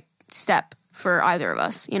the right step for either of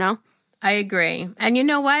us, you know? I agree. And you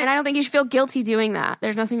know what? And I don't think you should feel guilty doing that.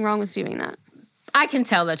 There's nothing wrong with doing that. I can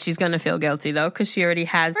tell that she's going to feel guilty, though, because she already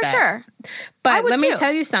has that. For sure. But let me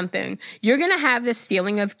tell you something. You're going to have this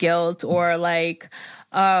feeling of guilt or like,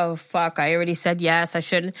 oh, fuck, I already said yes, I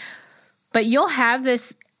shouldn't. But you'll have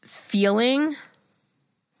this feeling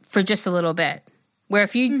for just a little bit. Where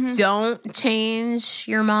if you don't change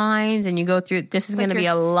your mind and you go through, this is going to be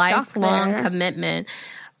a lifelong commitment.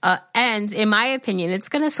 And in my opinion, it's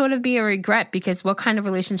going to sort of be a regret, because what kind of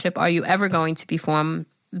relationship are you ever going to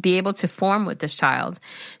be able to form with this child?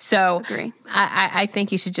 So Agree. I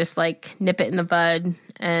think you should just like nip it in the bud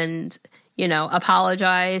and, you know,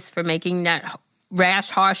 apologize for making that rash,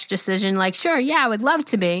 harsh decision. Like, sure, yeah, I would love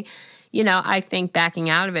to be. You know, I think backing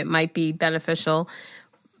out of it might be beneficial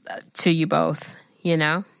to you both, you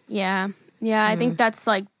know? Yeah. Yeah, I think that's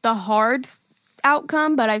like the hard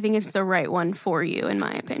outcome, but I think it's the right one for you, in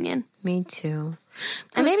my opinion. Me too.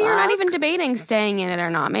 And maybe you're not even debating staying in it or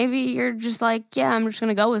not. Maybe you're just like, yeah, I'm just going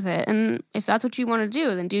to go with it. And if that's what you want to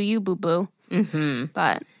do, then do you, boo-boo. Mm-hmm.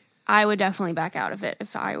 But I would definitely back out of it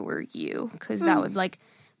if I were you, because that would, like,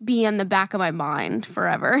 be in the back of my mind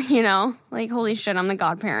forever, you know? Like, holy shit, I'm the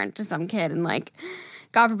godparent to some kid, and, like,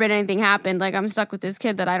 God forbid anything happened, like, I'm stuck with this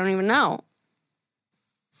kid that I don't even know.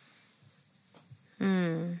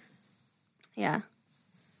 Yeah.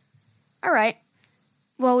 All right.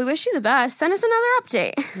 Well, we wish you the best. Send us another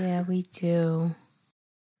update. Yeah, we do.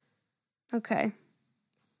 Okay.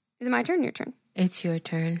 Is it my turn or your turn? It's your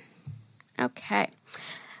turn. Okay.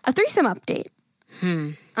 A threesome update.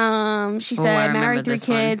 She said married 3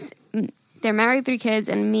 kids. They're married 3 kids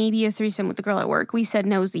and maybe a threesome with the girl at work. We said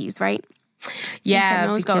nosies, right? Yeah.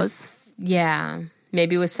 Nose goes. Yeah.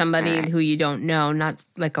 Maybe with somebody who you don't know, not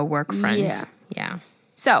like a work friend. Yeah.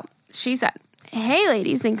 So she said, hey,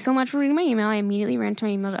 ladies, thanks so much for reading my email. I immediately ran to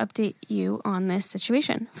my email to update you on this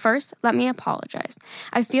situation. First, let me apologize.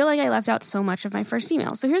 I feel like I left out so much of my first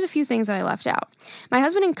email. So here's a few things that I left out. My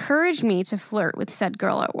husband encouraged me to flirt with said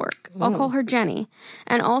girl at work. I'll call her Jenny.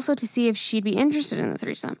 And also to see if she'd be interested in the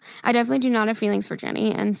threesome. I definitely do not have feelings for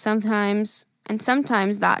Jenny. And sometimes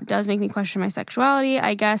that does make me question my sexuality,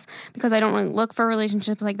 I guess, because I don't really look for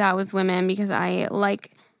relationships like that with women, because I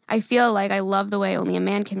feel like I love the way only a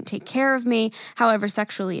man can take care of me. However,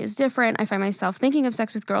 sexually is different. I find myself thinking of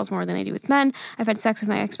sex with girls more than I do with men. I've had sex with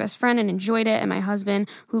my ex-best friend and enjoyed it, and my husband,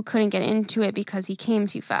 who couldn't get into it because he came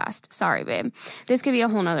too fast. Sorry, babe. This could be a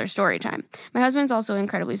whole nother story time. My husband's also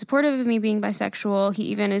incredibly supportive of me being bisexual. He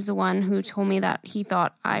even is the one who told me that he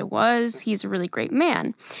thought I was. He's a really great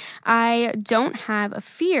man. I don't have a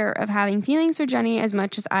fear of having feelings for Jenny as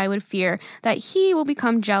much as I would fear that he will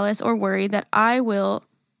become jealous or worried that I will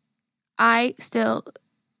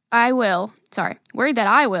worried that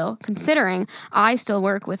I will, considering I still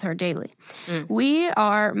work with her daily. We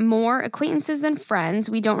are more acquaintances than friends.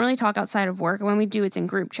 We don't really talk outside of work, and when we do, it's in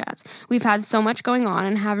group chats. We've had so much going on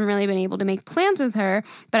and haven't really been able to make plans with her,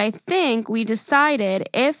 but I think we decided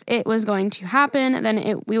if it was going to happen,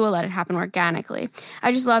 then we will let it happen organically.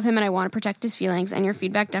 I just love him and I want to protect his feelings, and your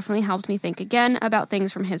feedback definitely helped me think again about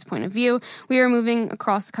things from his point of view. We are moving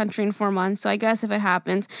across the country in 4 months, so I guess if it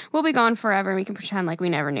happens, we'll be gone forever and we can pretend like we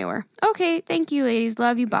never knew her. Okay, thank you, ladies.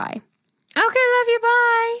 Love you. Bye. Okay, love you.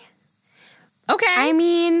 Bye. Okay. Okay. I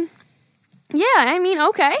mean,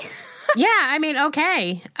 okay.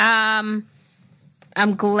 Okay.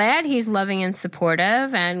 I'm glad he's loving and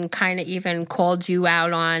supportive and kind of even called you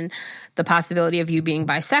out on the possibility of you being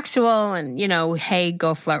bisexual and, hey,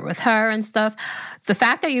 go flirt with her and stuff. The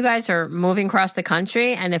fact that you guys are moving across the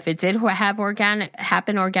country, and if it did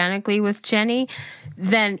happen organically with Jenny,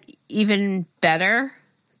 then even better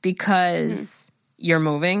because you're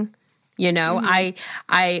moving.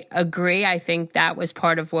 I agree. I think that was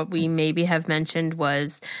part of what we maybe have mentioned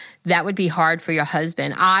was that would be hard for your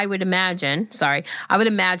husband. I would imagine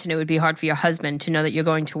it would be hard for your husband to know that you're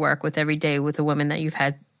going to work with every day with a woman that you've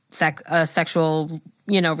had a sexual,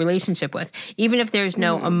 relationship with, even if there's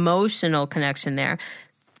no emotional connection there.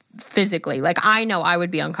 Physically, like I know I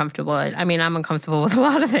would be uncomfortable. I mean, I'm uncomfortable with a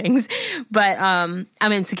lot of things, but I'm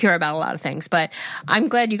insecure about a lot of things. But I'm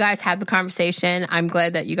glad you guys had the conversation. I'm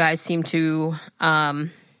glad that you guys seem to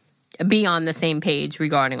be on the same page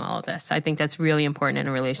regarding all of this. I think that's really important in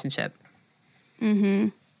a relationship.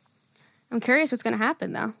 I'm curious what's going to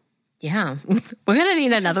happen, though. Yeah, we're going to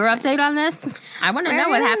need another update on this. I want to know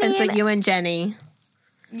what happens with you and Jenny.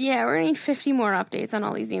 Yeah, we're going to need 50 more updates on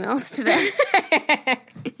all these emails today.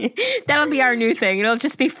 That'll be our new thing. It'll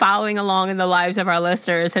just be following along in the lives of our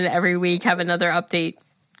listeners and every week have another update.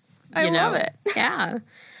 I love it. Yeah.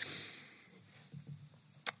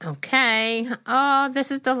 Okay. Oh,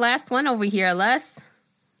 this is the last one over here, Les.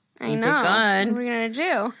 I know. What are we going to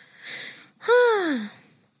do?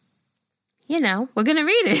 We're going to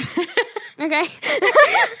read it. Okay.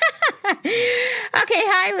 Okay,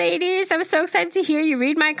 hi ladies. I was so excited to hear you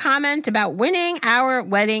read my comment about winning our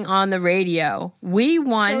wedding on the radio. We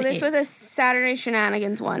won. So this was a Saturday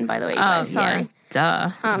Shenanigans one, by the way, you guys. Sorry.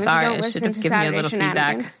 Yeah, duh. Sorry, I should have given you a little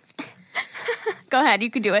feedback. Go ahead, you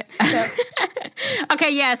could do it.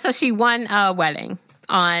 Okay, yeah, so she won a wedding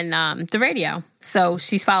on the radio. So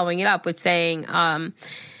she's following it up with saying,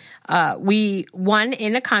 we won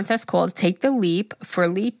in a contest called Take the Leap for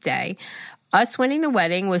Leap Day. Us winning the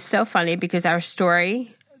wedding was so funny because our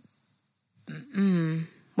story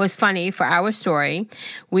was funny for our story.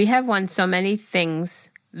 We have won so many things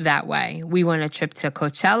that way. We won a trip to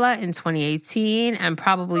Coachella in 2018 and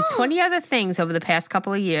probably 20 other things over the past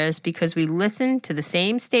couple of years because we listened to the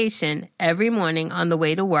same station every morning on the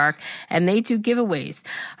way to work, and they do giveaways.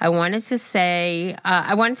 I wanted to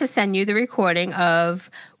send you the recording of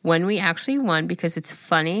when we actually won because it's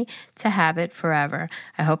funny to have it forever.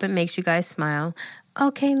 I hope it makes you guys smile.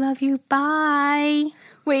 Okay, love you. Bye.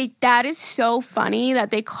 Wait, that is so funny that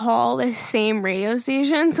they call the same radio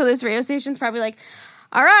station. So this radio station's probably like,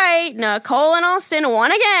 all right, Nicole and Austin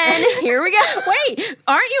won again. Here we go. Wait,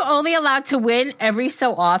 aren't you only allowed to win every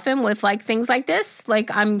so often with like things like this? Like,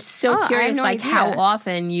 I'm so curious, how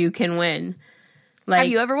often you can win. Like, have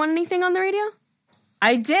you ever won anything on the radio?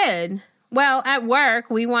 I did. Well, at work,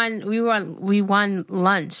 we won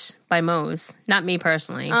lunch by Moe's. Not me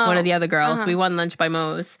personally. One of the other girls. We won lunch by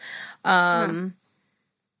Moe's. Wait,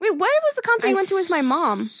 what was the concert you went to with my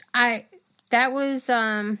mom? That was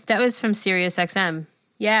from Sirius XM.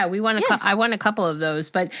 Yeah, we won I won a couple of those,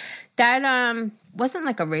 but that wasn't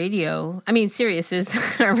like a radio. I mean, Sirius is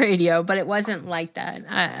a radio, but it wasn't like that.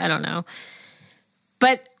 I don't know.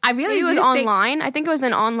 But I really it was online. I think it was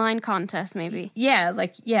an online contest, maybe. Yeah,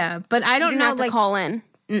 but I don't know. Have to call in.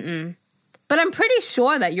 But I'm pretty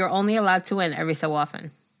sure that you're only allowed to win every so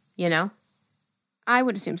often. I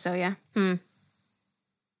would assume so. Yeah.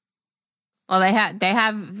 Well, they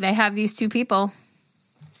have these two people.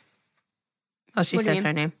 Oh, she says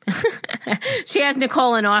her name. She has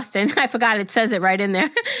Nicole and Austin. I forgot it says it right in there.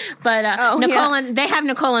 But they have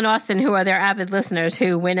Nicole and Austin, who are their avid listeners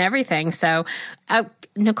who win everything. So,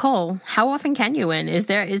 Nicole, how often can you win? Is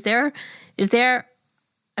there a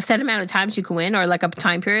set amount of times you can win, or like a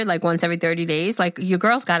time period, like once every 30 days? Like your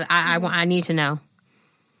girls got it. I need to know.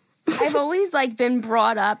 I've always been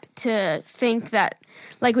brought up to think that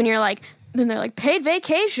when you're then they're paid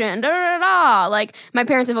vacation, da da da. Like my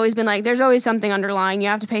parents have always been there's always something underlying. You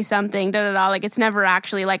have to pay something, da da da. It's never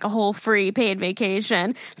actually a whole free paid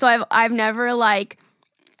vacation. So I've never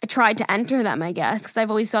tried to enter them, I guess, because I've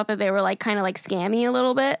always thought that they were like kind of like scammy a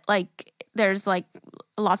little bit. Like there's like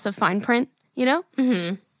lots of fine print, you know?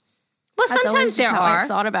 Mm-hmm. Well, That's sometimes there how are. I've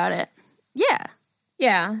thought about it. Yeah.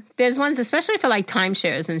 Yeah, there's ones, especially for like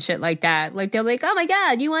timeshares and shit like that. Like they're like, oh my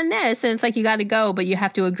God, you won this. And it's like, you got to go, but you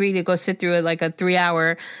have to agree to go sit through like a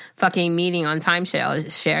 3-hour fucking meeting on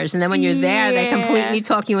timeshares. And then when you're there, they completely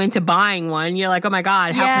talk you into buying one. You're like, oh my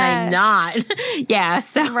God, how can I not? Yeah,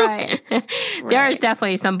 so Right. There is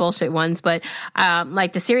definitely some bullshit ones, but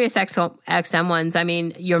like the Sirius XM ones, I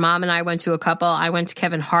mean, your mom and I went to a couple. I went to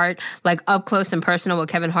Kevin Hart, like up close and personal with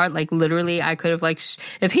Kevin Hart. Like literally, I could have like,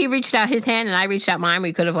 if he reached out his hand and I reached out mine,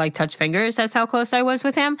 we could have like touched fingers. That's how close I was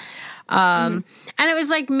with him. And it was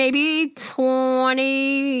like maybe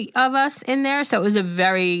 20 of us in there. So it was a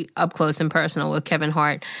very up close and personal with Kevin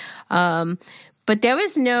Hart. But there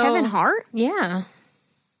was no... Kevin Hart? Yeah.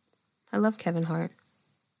 I love Kevin Hart.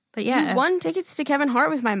 But yeah. You won tickets to Kevin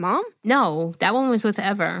Hart with my mom? No, that one was with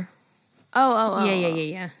Ever. Oh.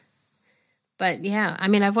 Yeah. But yeah, I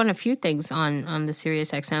mean, I've won a few things on the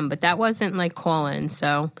Sirius XM, but that wasn't like call-in,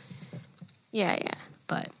 so... Yeah.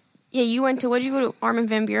 But yeah, you went to, what did you go to, Armin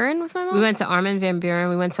van Buren with my mom? we went to Armin van Buren.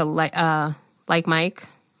 We went to Like Mike.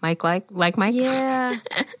 Yeah.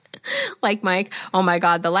 Like Mike. Oh my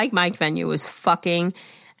God, the Like Mike venue was fucking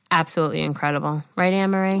absolutely incredible. Right,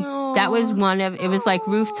 Anne-Marie? That was it was like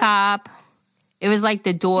rooftop. It was like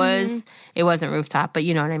the doors. It wasn't rooftop, but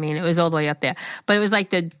you know what I mean. It was all the way up there. But it was like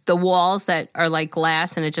the walls that are like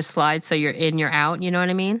glass and it just slides so you're in, you're out. You know what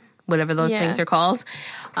I mean? Whatever those things are called.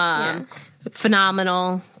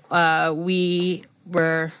 Phenomenal. The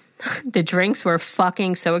drinks were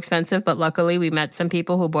fucking so expensive, but luckily we met some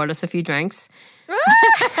people who bought us a few drinks.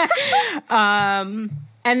 And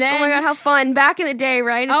then, oh my God, how fun. Back in the day,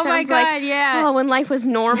 right? It oh my God, like, yeah. Oh, when life was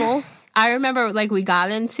normal. I remember like we got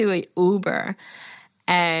into an Uber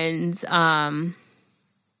and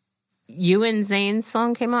you and Zayn's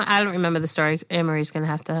song came on. I don't remember the story. Anne-Marie's going to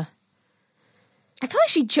have to... I feel like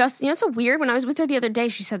she just, it's so weird. When I was with her the other day,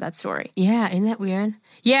 she said that story. Yeah, isn't that weird?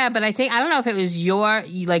 Yeah, but I don't know if it was you and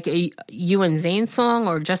Zayn song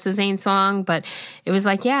or just a Zayn song, but it was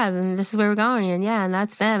like, yeah, then this is where we're going, and yeah, and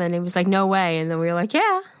that's them. And it was like, no way. And then we were like,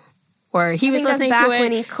 yeah. Or he was listening that's to back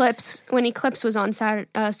it. when Eclipse was on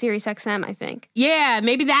Sirius XM, I think. Yeah,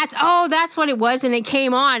 maybe that's what it was. And it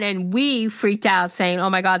came on, and we freaked out saying,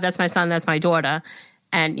 oh my God, that's my son, that's my daughter.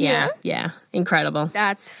 And yeah, incredible.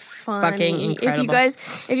 That's funny. Fucking incredible.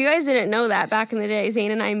 If you guys didn't know that, back in the day,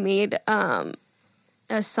 Zayn and I made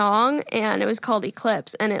a song, and it was called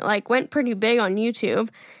Eclipse, and it like went pretty big on YouTube,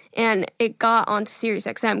 and it got onto Sirius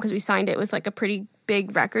XM because we signed it with like a pretty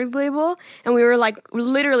big record label, and we were like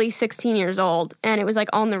literally 16 years old, and it was like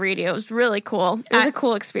on the radio. It was really cool. It was a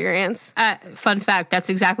cool experience. Fun fact, that's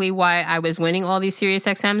exactly why I was winning all these Sirius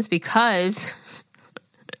XMs, because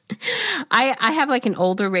I have like an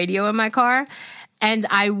older radio in my car, and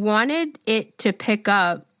I wanted it to pick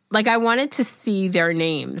up, like I wanted to see their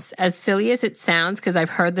names, as silly as it sounds, because I've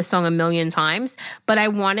heard the song a million times, but I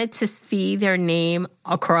wanted to see their name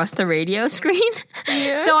across the radio screen.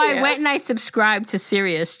 So I went and I subscribed to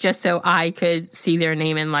Sirius just so I could see their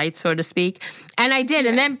name in lights, so to speak. And I did.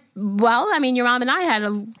 And then, well, I mean, your mom and I had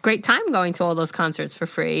a great time going to all those concerts for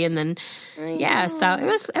free. And then, so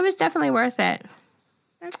it was definitely worth it.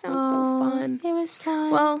 That sounds so fun. It was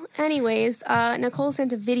fun. Well, anyways, Nicole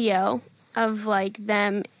sent a video of like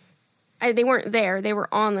them. They weren't there. They were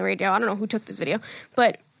on the radio. I don't know who took this video,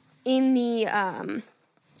 but in the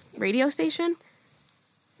radio station,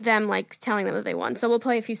 them like telling them that they won. So we'll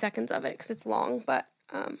play a few seconds of it because it's long, but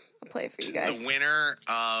I'll play it for you guys. The winner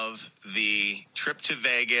of the trip to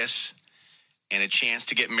Vegas and a chance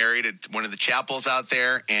to get married at one of the chapels out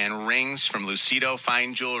there, and rings from Lucido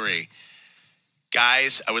Fine Jewelry.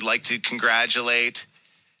 Guys, I would like to congratulate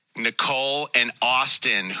Nicole and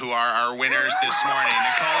Austin, who are our winners this morning.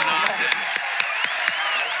 Nicole and Austin.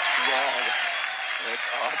 Wow. That's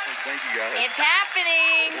awesome. Thank you, guys. It's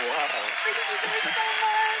happening. Wow.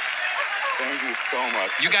 Thank you so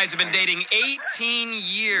much. You guys have been dating 18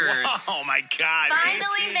 years. Oh, my God.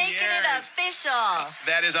 Finally making it official.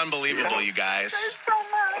 That is unbelievable, you guys.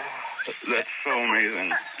 That's so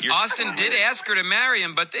amazing. Austin did ask her to marry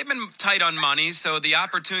him, but they've been tight on money, so the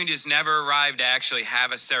opportunity has never arrived to actually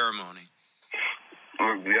have a ceremony.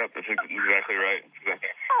 Yeah, that's exactly right.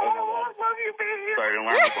 Oh, I love you, baby. Sorry, I didn't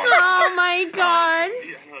learn this one. Oh my God.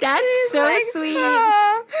 That's so sweet.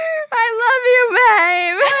 Oh, I love you,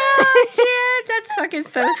 babe. Yeah, that's fucking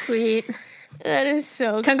so sweet. That is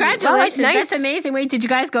so Congratulations. cute. Well, That's amazing. Wait, did you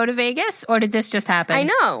guys go to Vegas or did this just happen? I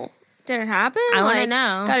know. Did it happen? I want to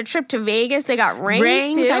know. Got a trip to Vegas. They got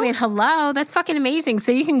rings too. I mean, hello. That's fucking amazing.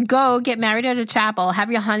 So you can go get married at a chapel,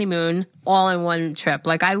 have your honeymoon all in one trip.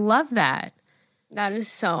 Like, I love that. That is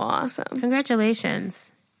so awesome.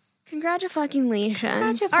 Congratulations.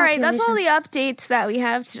 Congratulations. All right, that's all the updates that we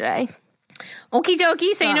have today. Okie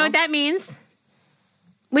dokie. So you know what that means?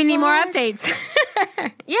 We need more updates.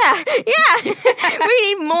 Yeah. We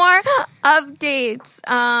need more updates.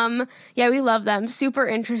 Yeah, we love them. Super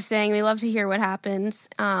interesting. We love to hear what happens.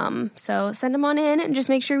 So send them on in and just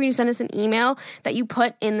make sure you send us an email that you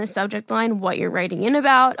put in the subject line what you're writing in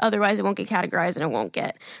about. Otherwise, it won't get categorized and it won't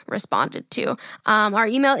get responded to. Our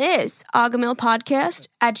email is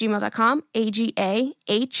agamilpodcast@gmail.com, AGAHMIL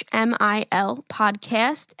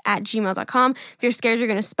podcast@gmail.com. If you're scared you're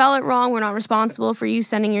going to spell it wrong, we're not responsible for you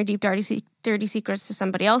sending your deep, dirty secrets to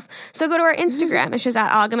somebody else. So go to our Instagram. It's just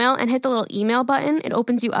 @Agamil and hit the little email button. It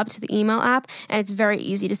opens you up to the email app, and it's very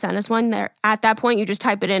easy to send us one. There, at that point, you just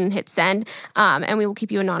type it in and hit send, and we will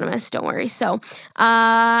keep you anonymous. Don't worry. So,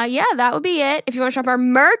 yeah, that would be it. If you want to shop our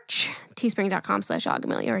merch,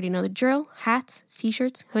 teespring.com/Agamil. You already know the drill. Hats,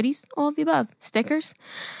 t-shirts, hoodies, all of the above. Stickers.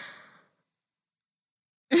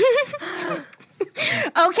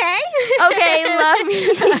 Okay, love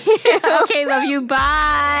you. Okay, love you. Bye.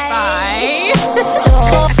 Bye.